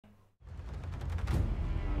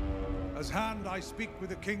As Hand, I speak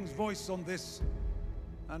with the king's voice on this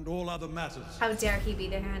and all other matters. How dare he be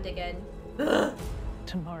the Hand again?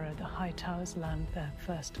 Tomorrow the High Towers land their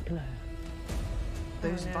first blow.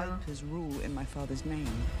 Those vipers rule in my father's name.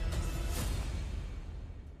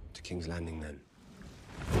 To King's Landing, then.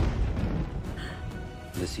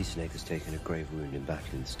 The sea snake has taken a grave wound in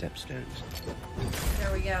battle in the Stepstones.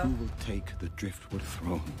 There we go. Who will take the Driftwood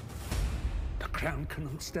throne? The crown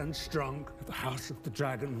cannot stand strong if the House of the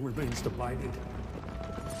Dragon remains divided.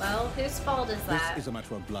 Well, whose fault is that? This is a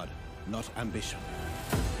matter of blood, not ambition.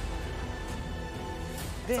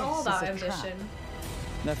 It's all about ambition.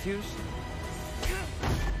 Nephews?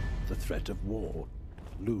 The threat of war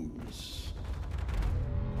looms.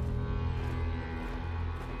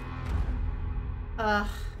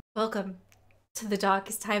 Welcome to the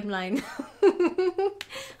Darkest Timeline.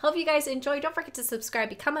 Hope you guys enjoyed. Don't forget to subscribe,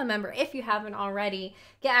 become a member if you haven't already.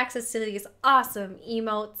 Get access to these awesome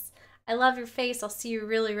emotes. I love your face. I'll see you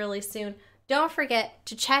really, really soon. Don't forget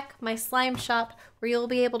to check my slime shop where you'll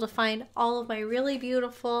be able to find all of my really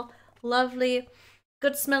beautiful, lovely,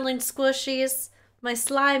 good smelling squishies. My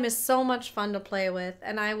slime is so much fun to play with,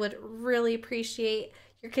 and I would really appreciate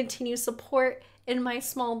your continued support in my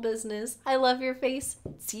small business. I love your face.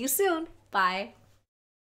 See you soon. Bye.